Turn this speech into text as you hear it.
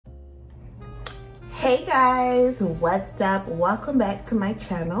Hey guys, what's up? Welcome back to my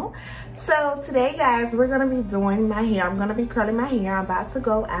channel. So today guys, we're gonna be doing my hair. I'm gonna be curling my hair. I'm about to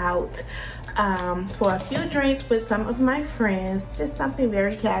go out for a few drinks with some of my friends. Just something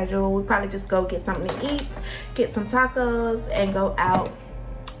very casual. We'll probably just go get something to eat, get some tacos, and go out.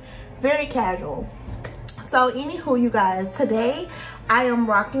 Very casual. So anywho, you guys, today I am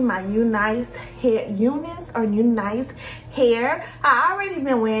rocking my UNice hair. I already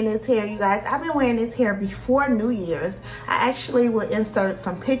been wearing this hair, you guys. I've been wearing this hair before New Year's. I actually will insert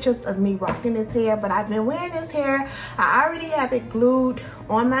some pictures of me rocking this hair, but I've been wearing this hair. I already have it glued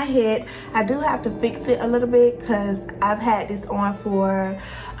on my head. I do have to fix it a little bit because I've had this on for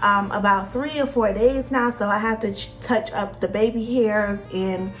about 3 or 4 days now, so I have to touch up the baby hairs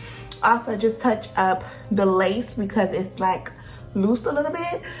and also just touch up the lace because it's like loose a little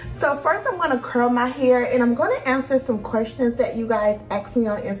bit. So first I'm going to curl my hair and I'm going to answer some questions that you guys asked me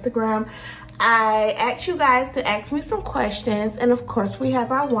on Instagram. I asked you guys to ask me some questions, and of course we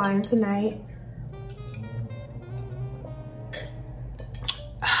have our wine tonight.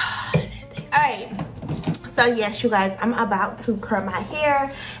 Alright, so yes you guys, I'm about to curl my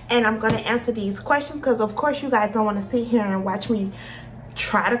hair and I'm going to answer these questions because of course you guys don't want to sit here and watch me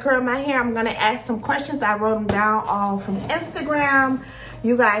try to curl my hair. I'm gonna ask some questions. I wrote them down all from Instagram.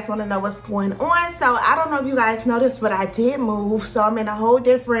 You guys want to know what's going on. So I don't know if you guys noticed, but I did move, so I'm in a whole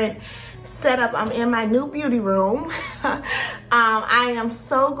different setup. I'm in my new beauty room. I am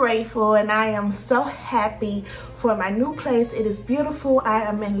so grateful and I am so happy for my new place. It is beautiful. I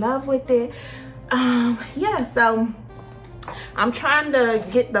am in love with it. Yeah, so I'm trying to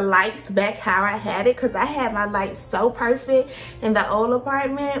get the lights back how I had it because I had my lights so perfect in the old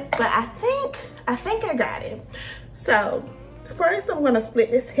apartment, but I think I got it. So first I'm going to split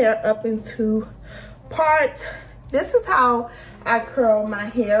this hair up into parts. This is how I curl my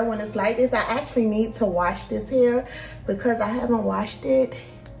hair when it's like this. I actually need to wash this hair because I haven't washed it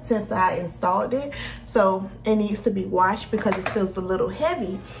since I installed it, so it needs to be washed because it feels a little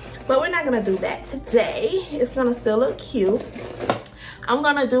heavy. But we're not gonna do that today. It's gonna still look cute. I'm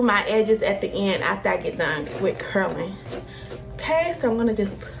gonna do my edges at the end after I get done with curling. Okay, so I'm gonna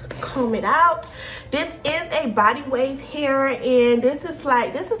just comb it out. This is a body wave hair, and this is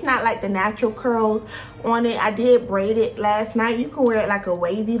not like the natural curls on it. I did braid it last night. You can wear it like a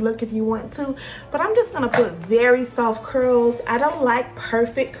wavy look if you want to, but I'm just gonna put very soft curls. I don't like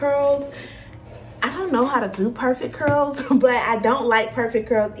perfect curls. I don't know how to do perfect curls, but I don't like perfect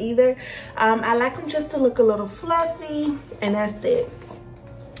curls either. I like them just to look a little fluffy, and that's it.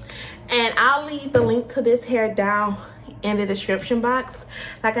 And I'll leave the link to this hair down in the description box.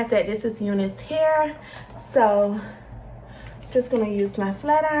 Like I said, this is UNice hair, so just gonna use my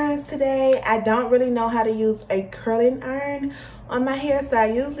flat irons today. I don't really know how to use a curling iron on my hair, so I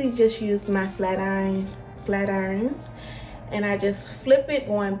usually just use my flat irons, and I just flip it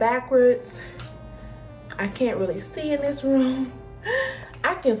going backwards. I can't really see in this room.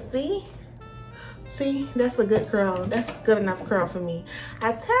 I can see. See, that's a good curl. That's good enough curl for me.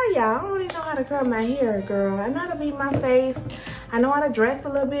 I tell y'all, I don't really know how to curl my hair, girl. I know how to beat my face. I know how to dress a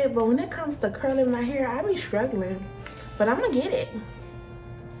little bit, but when it comes to curling my hair, I be struggling. But I'm gonna get it.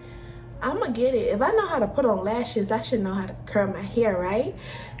 I'm gonna get it. If I know how to put on lashes, I should know how to curl my hair, right?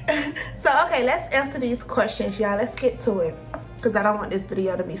 So, okay, let's answer these questions, y'all. Let's get to it, because I don't want this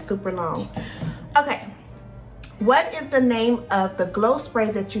video to be super long. Okay. What is the name of the glow spray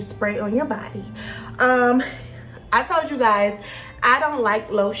that you spray on your body? I told you guys I don't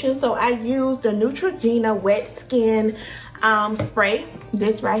like lotion, so I use the Neutrogena Wet Skin spray.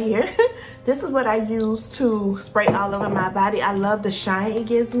 This right here. This is what I use to spray all over my body. I love the shine it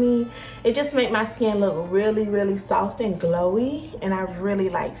gives me. It just makes my skin look really, really soft and glowy, and I really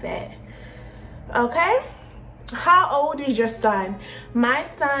like that. Okay. How old is your son? My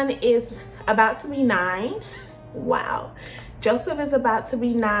son is about to be 9. Wow. Joseph is about to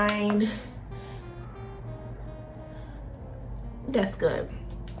be 9. That's good.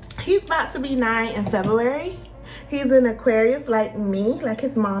 He's about to be 9 in February. He's an Aquarius like me, like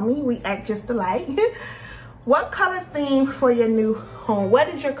his mommy. We act just alike. What color theme for your new home? What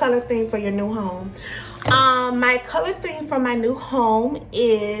is your color theme for your new home? My color theme for my new home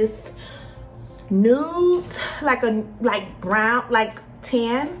is nudes, like brown, like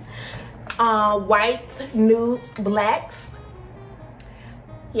tan. Whites, nudes, blacks.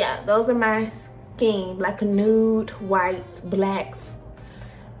 Yeah, those are my scheme, like a nude, whites, blacks,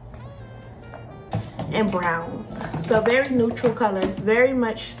 and browns. So very neutral colors, very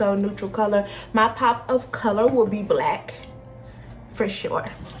much so neutral color. My pop of color will be black for sure.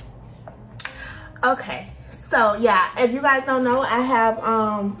 Okay, So yeah, if you guys don't know, I have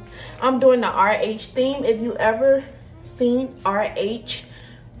I'm doing the RH theme. If you ever seen RH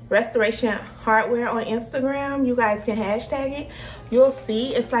Restoration Hardware on Instagram, you guys can hashtag it. You'll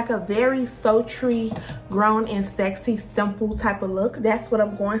see it's like a very sultry, grown and sexy, simple type of look. That's what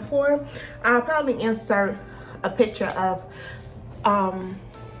I'm going for. I'll probably insert a picture of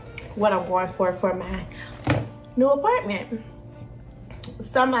what I'm going for my new apartment.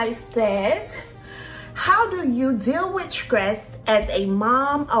 Somebody said, how do you deal with stress as a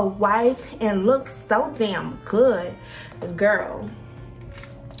mom, a wife, and look so damn good? Girl,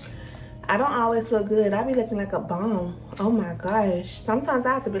 I don't always look good. I be looking like a bum. Oh my gosh. Sometimes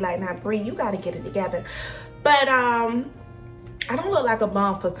I have to be like, nah, Bree, you gotta get it together. But I don't look like a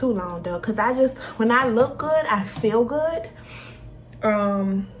bum for too long though, because when I look good, I feel good.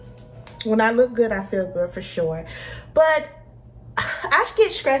 When I look good, I feel good for sure. But I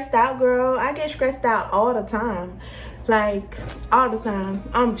get stressed out, girl. I get stressed out all the time. Like, all the time.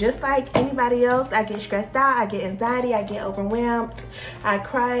 I'm just like anybody else. I get stressed out. I get anxiety. I get overwhelmed. I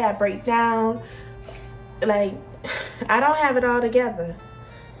cry. I break down. Like, I don't have it all together.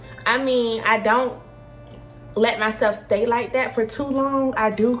 I mean, I don't let myself stay like that for too long.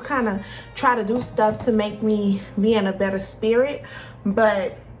 I do kind of try to do stuff to make me be in a better spirit.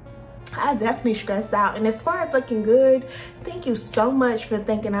 But I definitely stressed out. And as far as looking good, thank you so much for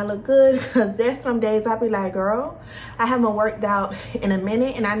thinking I look good, because there's some days I'll be like, girl, I haven't worked out in a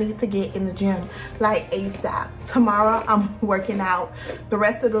minute and I need to get in the gym like ASAP. Tomorrow I'm working out. The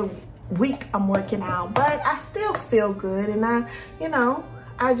rest of the week I'm working out, but I still feel good. And I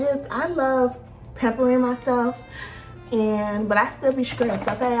love pampering myself, but I still be stressed.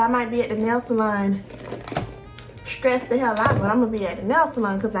 Okay, I might be at the nail salon stressed the hell out, but I'm gonna be at the nail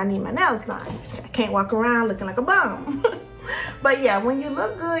salon because I need my nails done. I can't walk around looking like a bum. But yeah, when you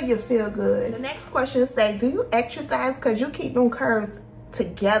look good, you feel good. The next question says, do you exercise because you keep them curves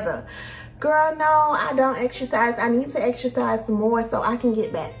together? Girl, no, I don't exercise. I need to exercise more so I can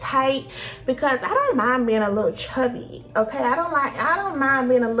get back tight, because I don't mind being a little chubby. Okay, I don't mind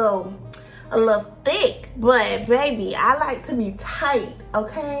being a little thick, but baby, I like to be tight.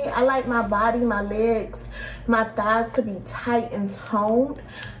 Okay, I like my body, my legs, my thighs to be tight and toned.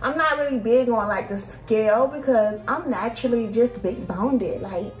 I'm not really big on like the scale, because I'm naturally just big boned.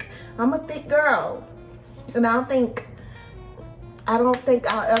 Like, I'm a thick girl, and I don't think I'll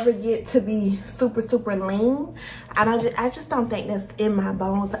ever get to be super lean. I just don't think that's in my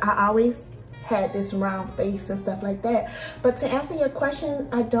bones. I always had this round face and stuff like that. But to answer your question,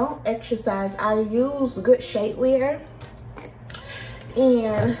 I don't exercise. I use good shapewear.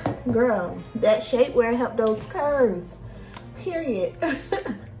 And girl, that shapewear helped those curves, period.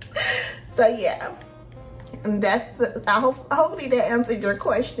 So yeah, and hopefully that answered your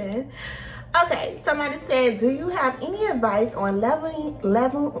question. Okay, somebody said, do you have any advice on leveling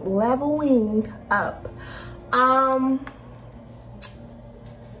up?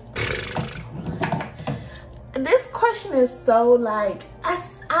 This question is so like,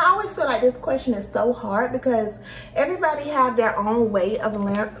 I always feel like this question is so hard, because everybody have their own way of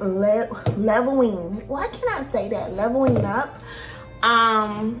leveling. Why can't I say that? Leveling up.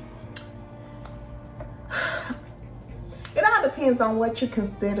 It all depends on what you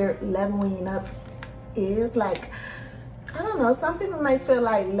consider leveling up is. Like, I don't know, some people may feel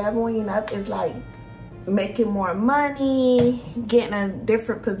like leveling up is like making more money, getting a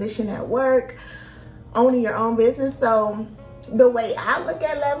different position at work, owning your own business. So the way I look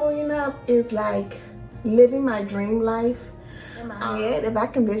at leveling up is like living my dream life in my head. If I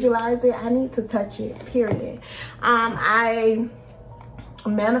can visualize it, I need to touch it, period. I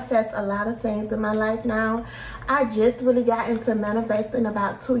manifest a lot of things in my life now. I just really got into manifesting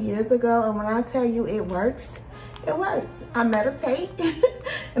about 2 years ago, and when I tell you it works, it works. I meditate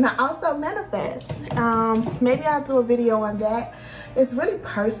and I also manifest. Maybe I'll do a video on that. It's really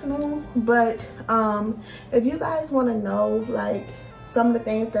personal, but if you guys want to know like some of the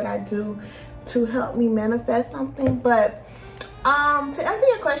things that I do to help me manifest something. But to answer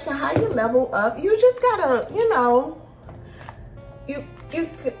your question, how you level up, you just gotta, you know, you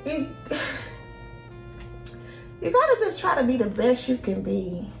gotta just try to be the best you can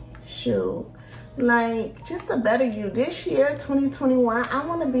be. Shoot, like, just a better you. This year, 2021, I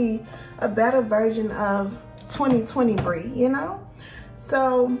want to be a better version of 2020 Bree, you know?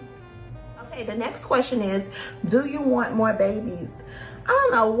 So, okay, the next question is, do you want more babies? I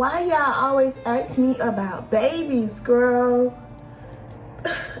don't know why y'all always ask me about babies, girl.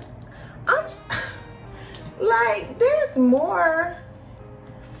 I'm like, there's more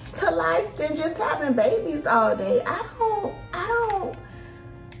to life than just having babies all day.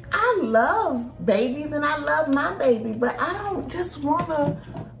 I love babies and I love my baby, but I don't just want to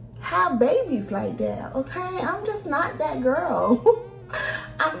have babies like that, okay? I'm just not that girl.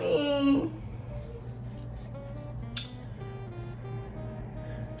 I mean,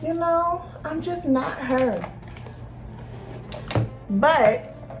 you know, I'm just not her.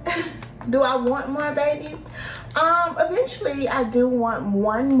 But do I want more babies? Eventually I do want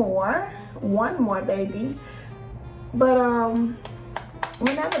one more baby. But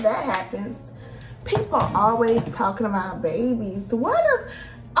whenever that happens, people are always talking about babies. What if,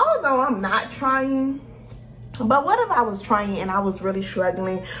 although I'm not trying, but what if I was trying and I was really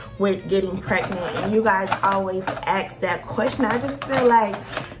struggling with getting pregnant, and you guys always ask that question? I just feel like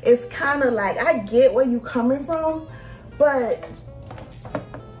it's kind of like, I get where you're coming from, but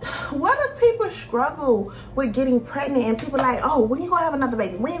what if people struggle with getting pregnant and people like, oh, when you gonna have another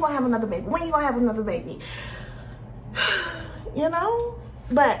baby? When you gonna have another baby? When you gonna have another baby? You know?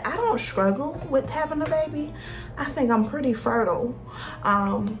 But I don't struggle with having a baby. I think I'm pretty fertile.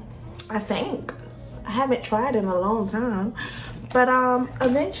 I think. I haven't tried in a long time. But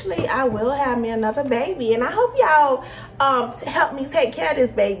eventually I will have me another baby. And I hope y'all help me take care of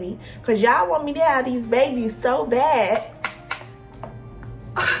this baby. Because y'all want me to have these babies so bad.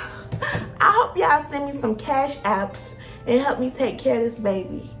 I hope y'all send me some cash apps and help me take care of this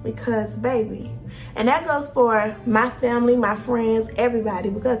baby. Because baby. And that goes for my family, my friends, everybody.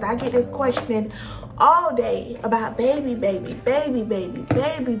 Because I get this question all day about baby, baby, baby, baby,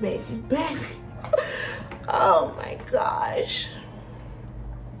 baby, baby, baby. Oh my gosh.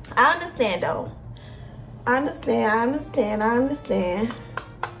 I understand though. I understand.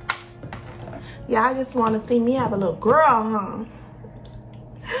 Y'all just want to see me have a little girl, huh?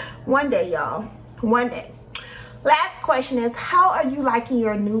 One day, y'all. One day. Last question is, how are you liking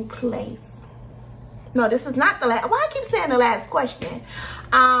your new place? No, this is not the last. Why I keep saying the last question?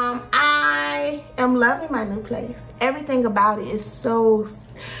 I am loving my new place. Everything about it is so...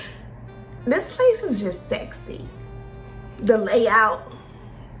 This place is just sexy. The layout,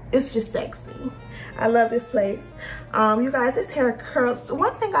 it's just sexy. I love this place. You guys, this hair curls.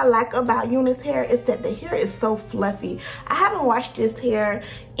 One thing I like about UNice hair is that the hair is so fluffy. I haven't washed this hair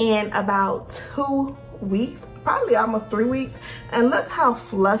in about 2 weeks, probably almost 3 weeks, and look how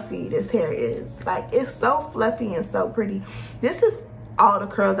fluffy this hair is. Like, it's so fluffy and so pretty. This is all the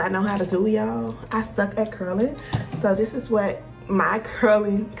curls I know how to do, y'all. I suck at curling, so this is what my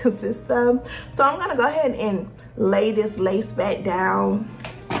curling consists of. So I'm gonna go ahead and lay this lace back down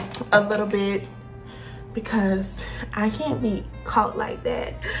a little bit because I can't be caught like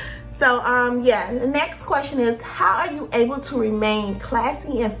that. So yeah, the next question is, how are you able to remain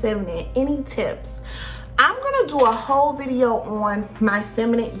classy and feminine? Any tips? I'm gonna do a whole video on my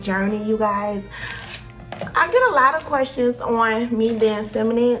feminine journey, you guys. I get a lot of questions on me being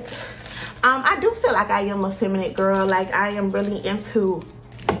feminine. I do feel like I am a feminine girl. Like, I am really into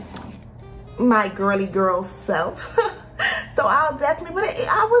my girly girl self. So I'll definitely, but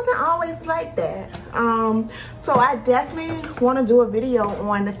I wasn't always like that. So I definitely want to do a video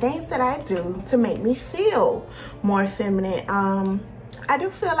on the things that I do to make me feel more feminine. I do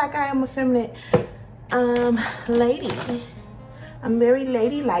feel like I am a feminine lady. I'm very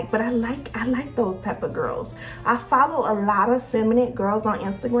ladylike, but I like those type of girls. I follow a lot of feminine girls on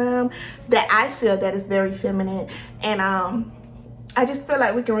Instagram that I feel that is very feminine, and I just feel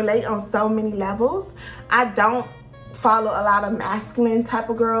like we can relate on so many levels. I don't follow a lot of masculine type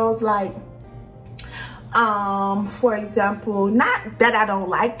of girls, like for example, not that I don't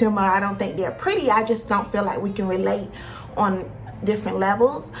like them or I don't think they're pretty, I just don't feel like we can relate on different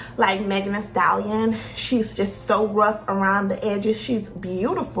levels. Like Megan Thee Stallion, she's just so rough around the edges. She's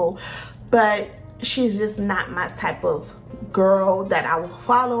beautiful, but she's just not my type of girl that I will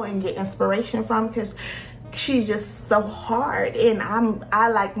follow and get inspiration from, because she's just so hard, and I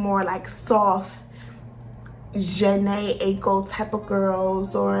like more like soft Janae Aiko type of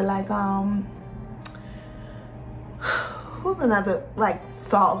girls, or like who's another like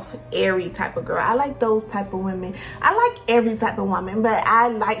soft, airy type of girl. I like those type of women. I like every type of woman, but I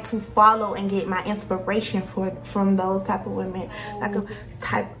like to follow and get my inspiration from those type of women.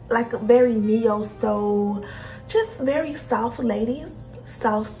 Like a very neo soul, just very soft ladies,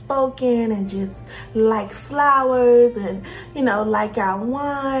 soft spoken, and just like flowers, and you know, like our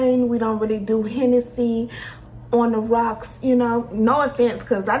wine. We don't really do Hennessy on the rocks, you know. No offense,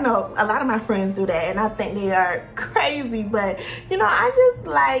 because I know a lot of my friends do that and I think they are crazy, but you know, I just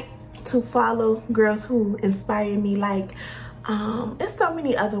like to follow girls who inspire me. Like there's so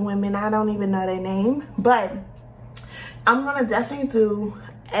many other women, I don't even know their name, but I'm gonna definitely do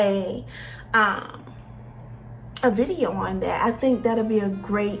a a video on that. I think that'll be a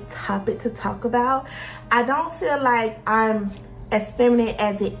great topic to talk about. I don't feel like I'm as feminine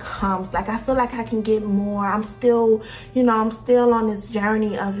as it comes. Like, I feel like I can get more. I'm still, you know, I'm still on this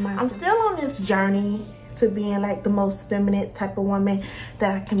journey to being like the most feminine type of woman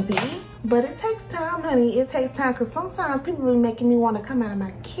that I can be. But it takes time, honey. It takes time, because sometimes people be making me want to come out of my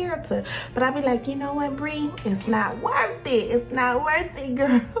character. But I be like, you know what, Bree? It's not worth it. It's not worth it,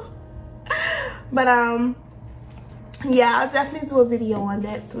 girl. But yeah, I'll definitely do a video on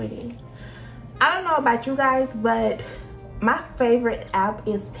that, sweetie. I don't know about you guys, but my favorite app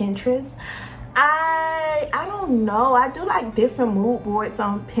is Pinterest. I don't know. I do like different mood boards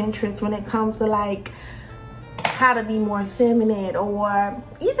on Pinterest when it comes to like how to be more feminine, or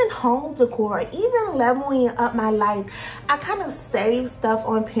even home decor, even leveling up my life. I kind of save stuff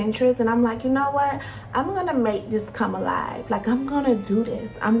on Pinterest, and I'm like, you know what? I'm gonna make this come alive. Like, I'm gonna do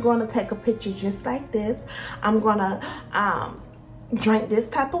this. I'm gonna take a picture just like this. I'm gonna drink this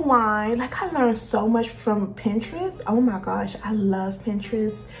type of wine. Like, I learned so much from Pinterest. Oh my gosh, I love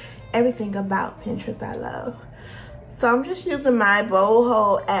Pinterest. Everything about Pinterest I love. So I'm just using my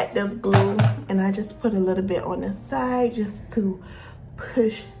Boho Active Glue, and I just put a little bit on the side just to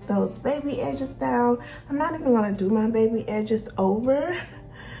push those baby edges down. I'm not even gonna do my baby edges over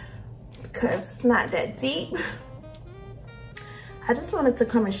because it's not that deep. I just wanted to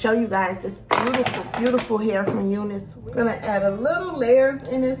come and show you guys this beautiful, beautiful hair from UNice. We're gonna add a little layers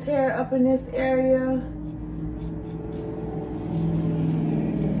in this hair up in this area.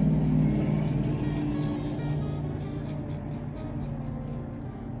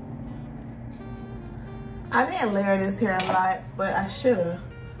 I didn't layer this hair a lot, but I should have,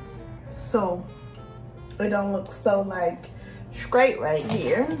 so it don't look so like straight right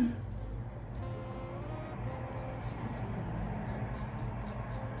here.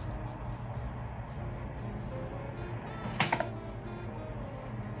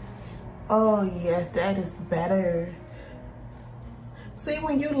 Oh yes, that is better. See,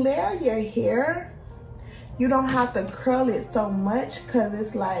 when you layer your hair, you don't have to curl it so much, because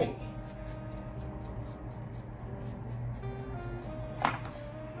it's like,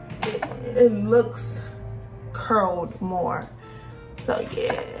 it looks curled more. So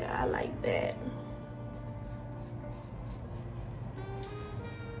yeah, I like that.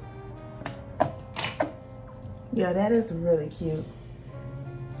 Yeah, that is really cute.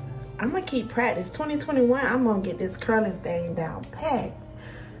 I'm gonna keep practice. 2021, I'm gonna get this curling thing down pat.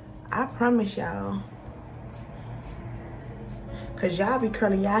 I promise y'all. Cause y'all be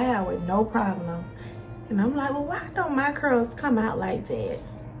curling y'all hair with no problem. And I'm like, well, why don't my curls come out like that?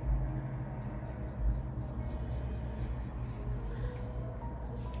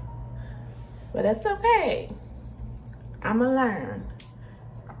 But that's okay. I'ma learn.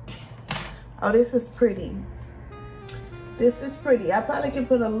 Oh, this is pretty. This is pretty. I probably can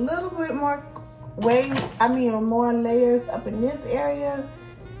put a little bit more more layers up in this area.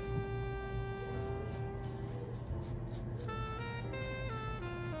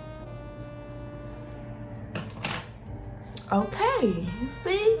 Okay,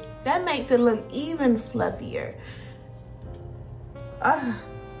 see? That makes it look even fluffier.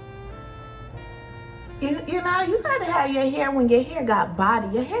 You know, you gotta have your hair when your hair got body.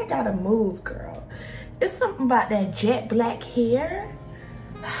 Your hair gotta move, girl. It's something about that jet black hair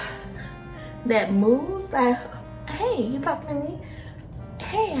that moves. Like, hey, you talking to me?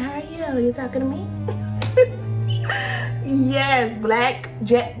 Hey, how are you? You talking to me? Yes,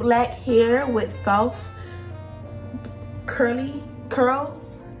 jet black hair with soft, curly curls.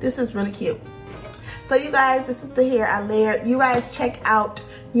 This is really cute. So you guys, this is the hair I layered. You guys check out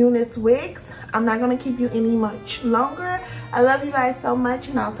UNice wigs. I'm not gonna keep you any much longer. I love you guys so much,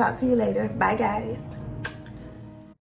 and I'll talk to you later. Bye guys.